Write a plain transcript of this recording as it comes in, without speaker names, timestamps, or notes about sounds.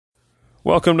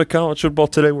Welcome to college football.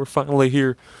 Today we're finally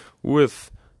here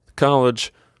with the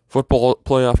college football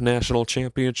playoff national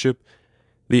championship,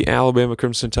 the Alabama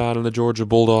Crimson Tide and the Georgia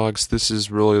Bulldogs. This is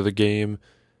really the game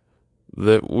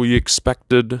that we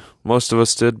expected. Most of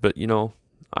us did, but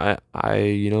I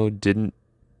didn't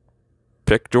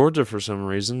pick Georgia for some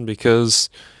reason because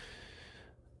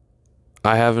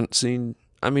I haven't seen.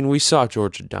 I mean, we saw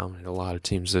Georgia dominate a lot of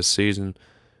teams this season,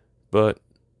 but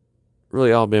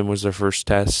really Alabama was their first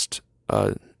test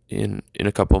in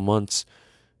a couple of months,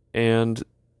 and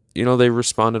they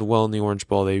responded well in the Orange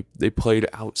Bowl. They played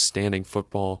outstanding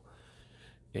football,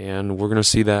 and we're gonna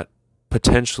see that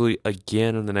potentially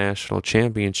again in the national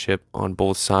championship on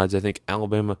both sides. I think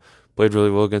Alabama played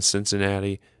really well against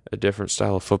Cincinnati, a different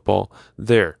style of football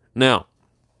there. Now,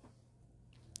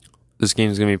 this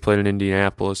game is gonna be played in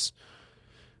Indianapolis.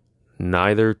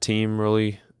 Neither team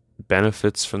really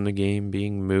benefits from the game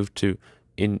being moved to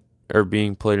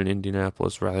being played in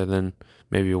Indianapolis rather than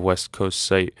maybe a West Coast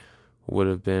site would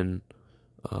have been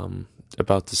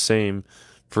about the same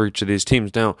for each of these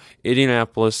teams. Now,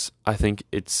 Indianapolis, I think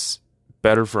it's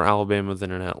better for Alabama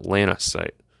than an Atlanta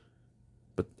site.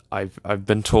 But I've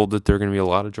been told that there are going to be a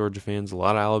lot of Georgia fans, a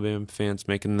lot of Alabama fans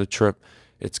making the trip.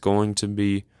 It's going to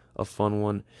be a fun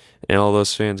one, and all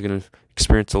those fans are going to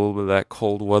experience a little bit of that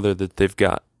cold weather that they've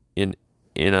got in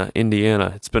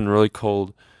Indiana. It's been really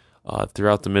cold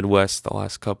throughout the Midwest the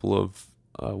last couple of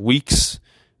weeks,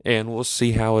 and we'll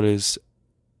see how it is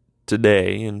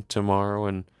today and tomorrow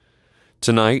and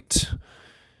tonight.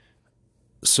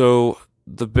 So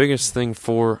the biggest thing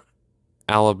for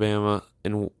Alabama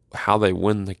and how they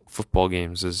win the football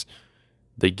games is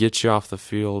they get you off the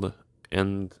field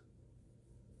and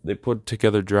they put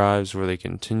together drives where they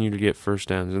continue to get first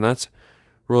downs, and that's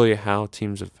really how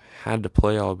teams have had to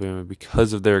play Alabama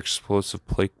because of their explosive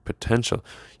play potential.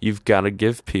 You've got to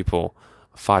give people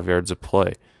 5 yards of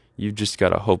play. You've just got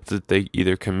to hope that they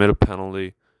either commit a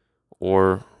penalty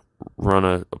or run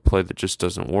a play that just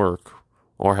doesn't work,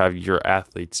 or have your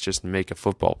athletes just make a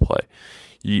football play.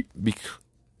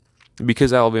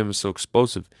 Because Alabama is so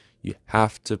explosive, you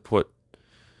have to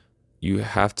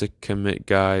commit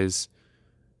guys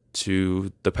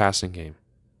to the passing game.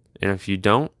 And if you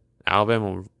don't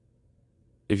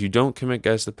commit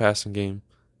guys to the passing game,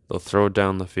 they'll throw it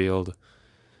down the field,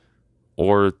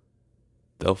 or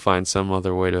they'll find some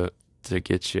other way to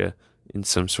get you in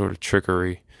some sort of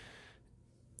trickery.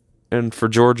 And for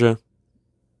Georgia,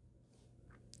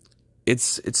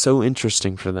 it's so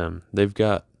interesting for them. They've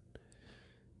got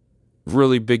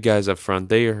really big guys up front.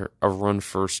 They are a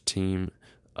run-first team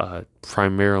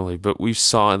primarily, but we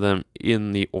saw them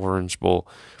in the Orange Bowl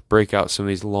break out some of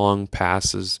these long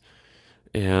passes,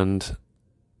 and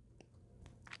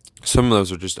some of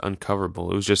those are just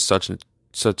uncoverable. It was just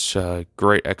such a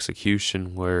great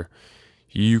execution where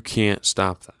you can't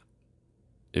stop that.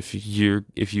 If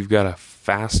you've got a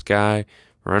fast guy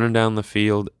running down the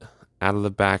field, out of the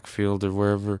backfield or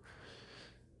wherever,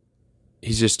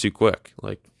 he's just too quick.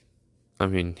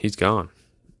 He's gone.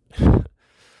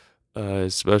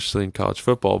 Especially in college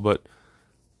football. But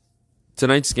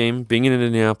tonight's game, being in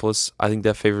Indianapolis, I think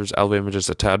that favors Alabama just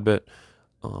a tad bit.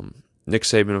 Nick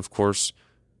Saban, of course,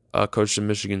 coached in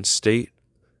Michigan State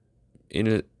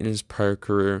in his prior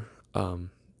career.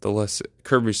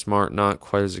 Kirby Smart, not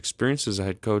quite as experienced as a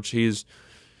head coach. I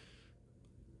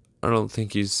don't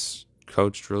think he's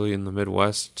coached really in the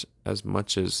Midwest as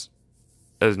much as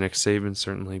Nick Saban,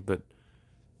 certainly. But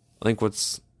I think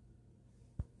what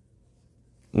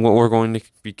we're going to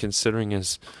be considering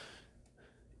is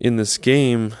in this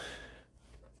game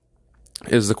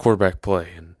is the quarterback play.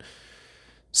 And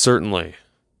certainly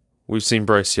we've seen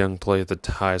Bryce Young play at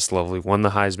the highest level. He won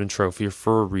the Heisman Trophy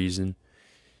for a reason.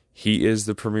 He is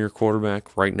the premier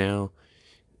quarterback right now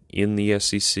in the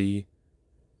SEC.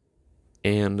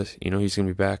 And, he's going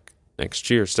to be back next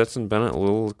year. Stetson Bennett, a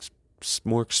little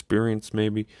more experience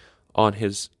maybe on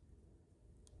his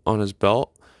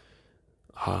belt.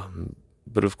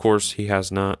 But of course, he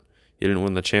has not. He didn't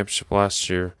win the championship last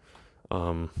year.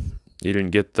 He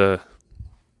didn't get to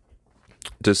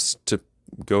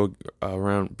go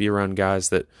around, be around guys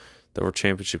that were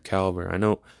championship caliber. I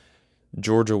know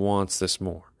Georgia wants this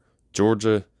more.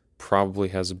 Georgia probably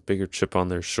has a bigger chip on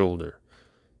their shoulder.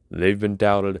 They've been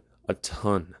doubted a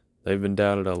ton. They've been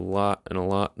doubted a lot and a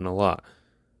lot and a lot.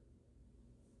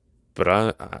 But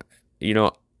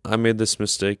I made this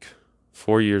mistake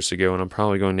 4 years ago, and I'm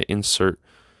probably going to insert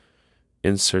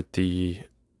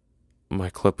my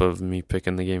clip of me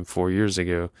picking the game 4 years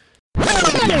ago.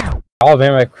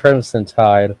 Alabama Crimson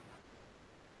Tide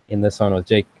in this one with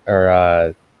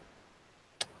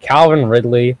Calvin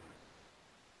Ridley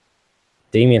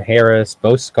Damian Harris,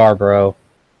 Bo Scarborough,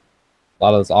 a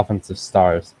lot of those offensive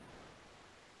stars.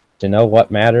 Do you know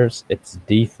what matters? It's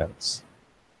defense.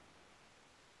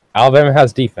 Alabama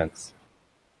has defense.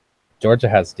 Georgia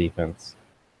has defense.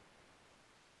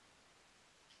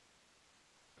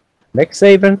 Nick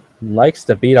Saban likes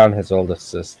to beat on his old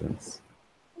assistants.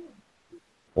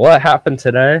 What happened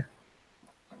today?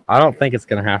 I don't think it's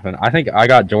going to happen. I think I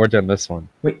got Georgia in this one.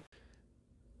 Wait.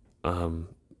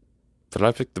 But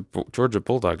I picked the Georgia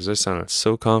Bulldogs. They sounded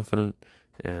so confident,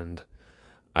 and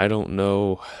I don't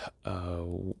know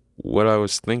what I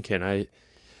was thinking.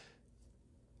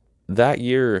 That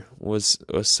year was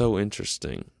so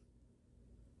interesting.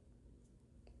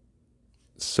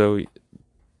 So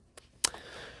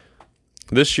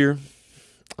this year,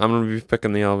 I'm going to be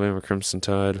picking the Alabama Crimson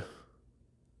Tide.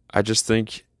 I just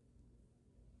think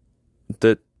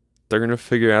that they're going to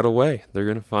figure out a way. They're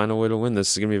going to find a way to win.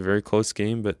 This is going to be a very close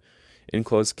game, but in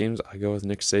close games, I go with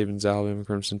Nick Saban's Alabama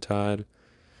Crimson Tide.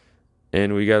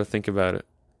 And we got to think about it.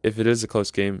 If it is a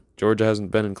close game, Georgia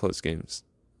hasn't been in close games.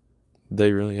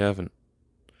 They really haven't.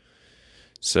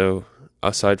 So,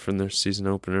 aside from their season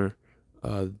opener,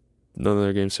 none of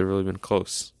their games have really been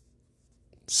close.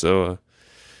 So,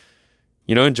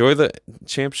 enjoy the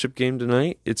championship game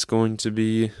tonight. It's going to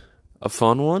be a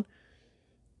fun one.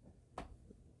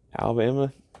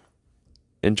 Alabama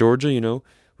and Georgia,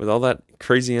 with all that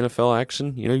crazy NFL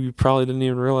action, you probably didn't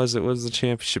even realize it was the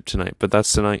championship tonight. But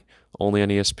that's tonight, only on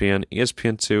ESPN,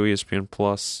 ESPN2, ESPN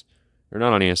Plus. Or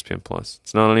not on ESPN Plus.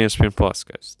 It's not on ESPN Plus,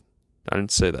 guys. I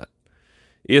didn't say that.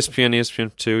 ESPN,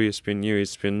 ESPN2, ESPNU,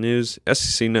 ESPN News,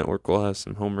 SEC Network will have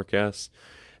some homeworkcasts,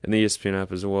 and the ESPN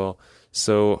app as well.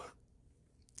 So,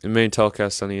 the main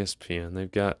telecast on ESPN. They've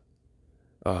got,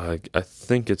 I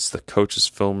think it's the Coach's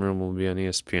Film Room will be on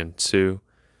ESPN2.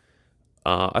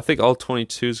 I think all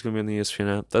 22 is going to be on the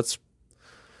ESPN app. That's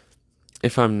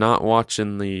if I'm not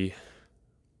watching the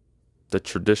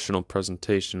traditional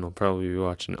presentation, I'll probably be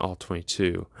watching all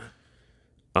 22.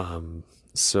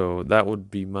 So that would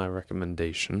be my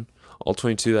recommendation. All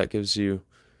 22,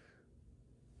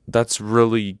 that's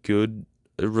really good,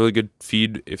 a really good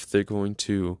feed if they're going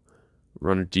to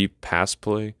run a deep pass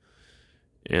play.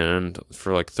 And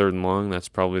for like third and long, that's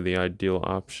probably the ideal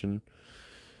option.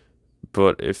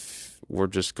 But if we're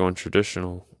just going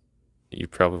traditional, you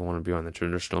probably want to be on the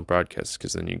traditional broadcast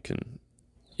because then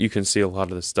you can see a lot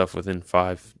of the stuff within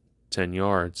 5-10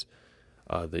 yards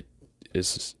that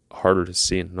is harder to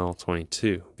see in all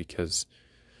 22 because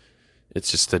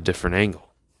it's just a different angle.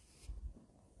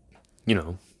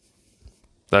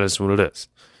 That is what it is.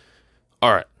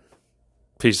 All right.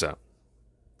 Peace out.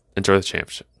 Enjoy the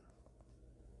championship.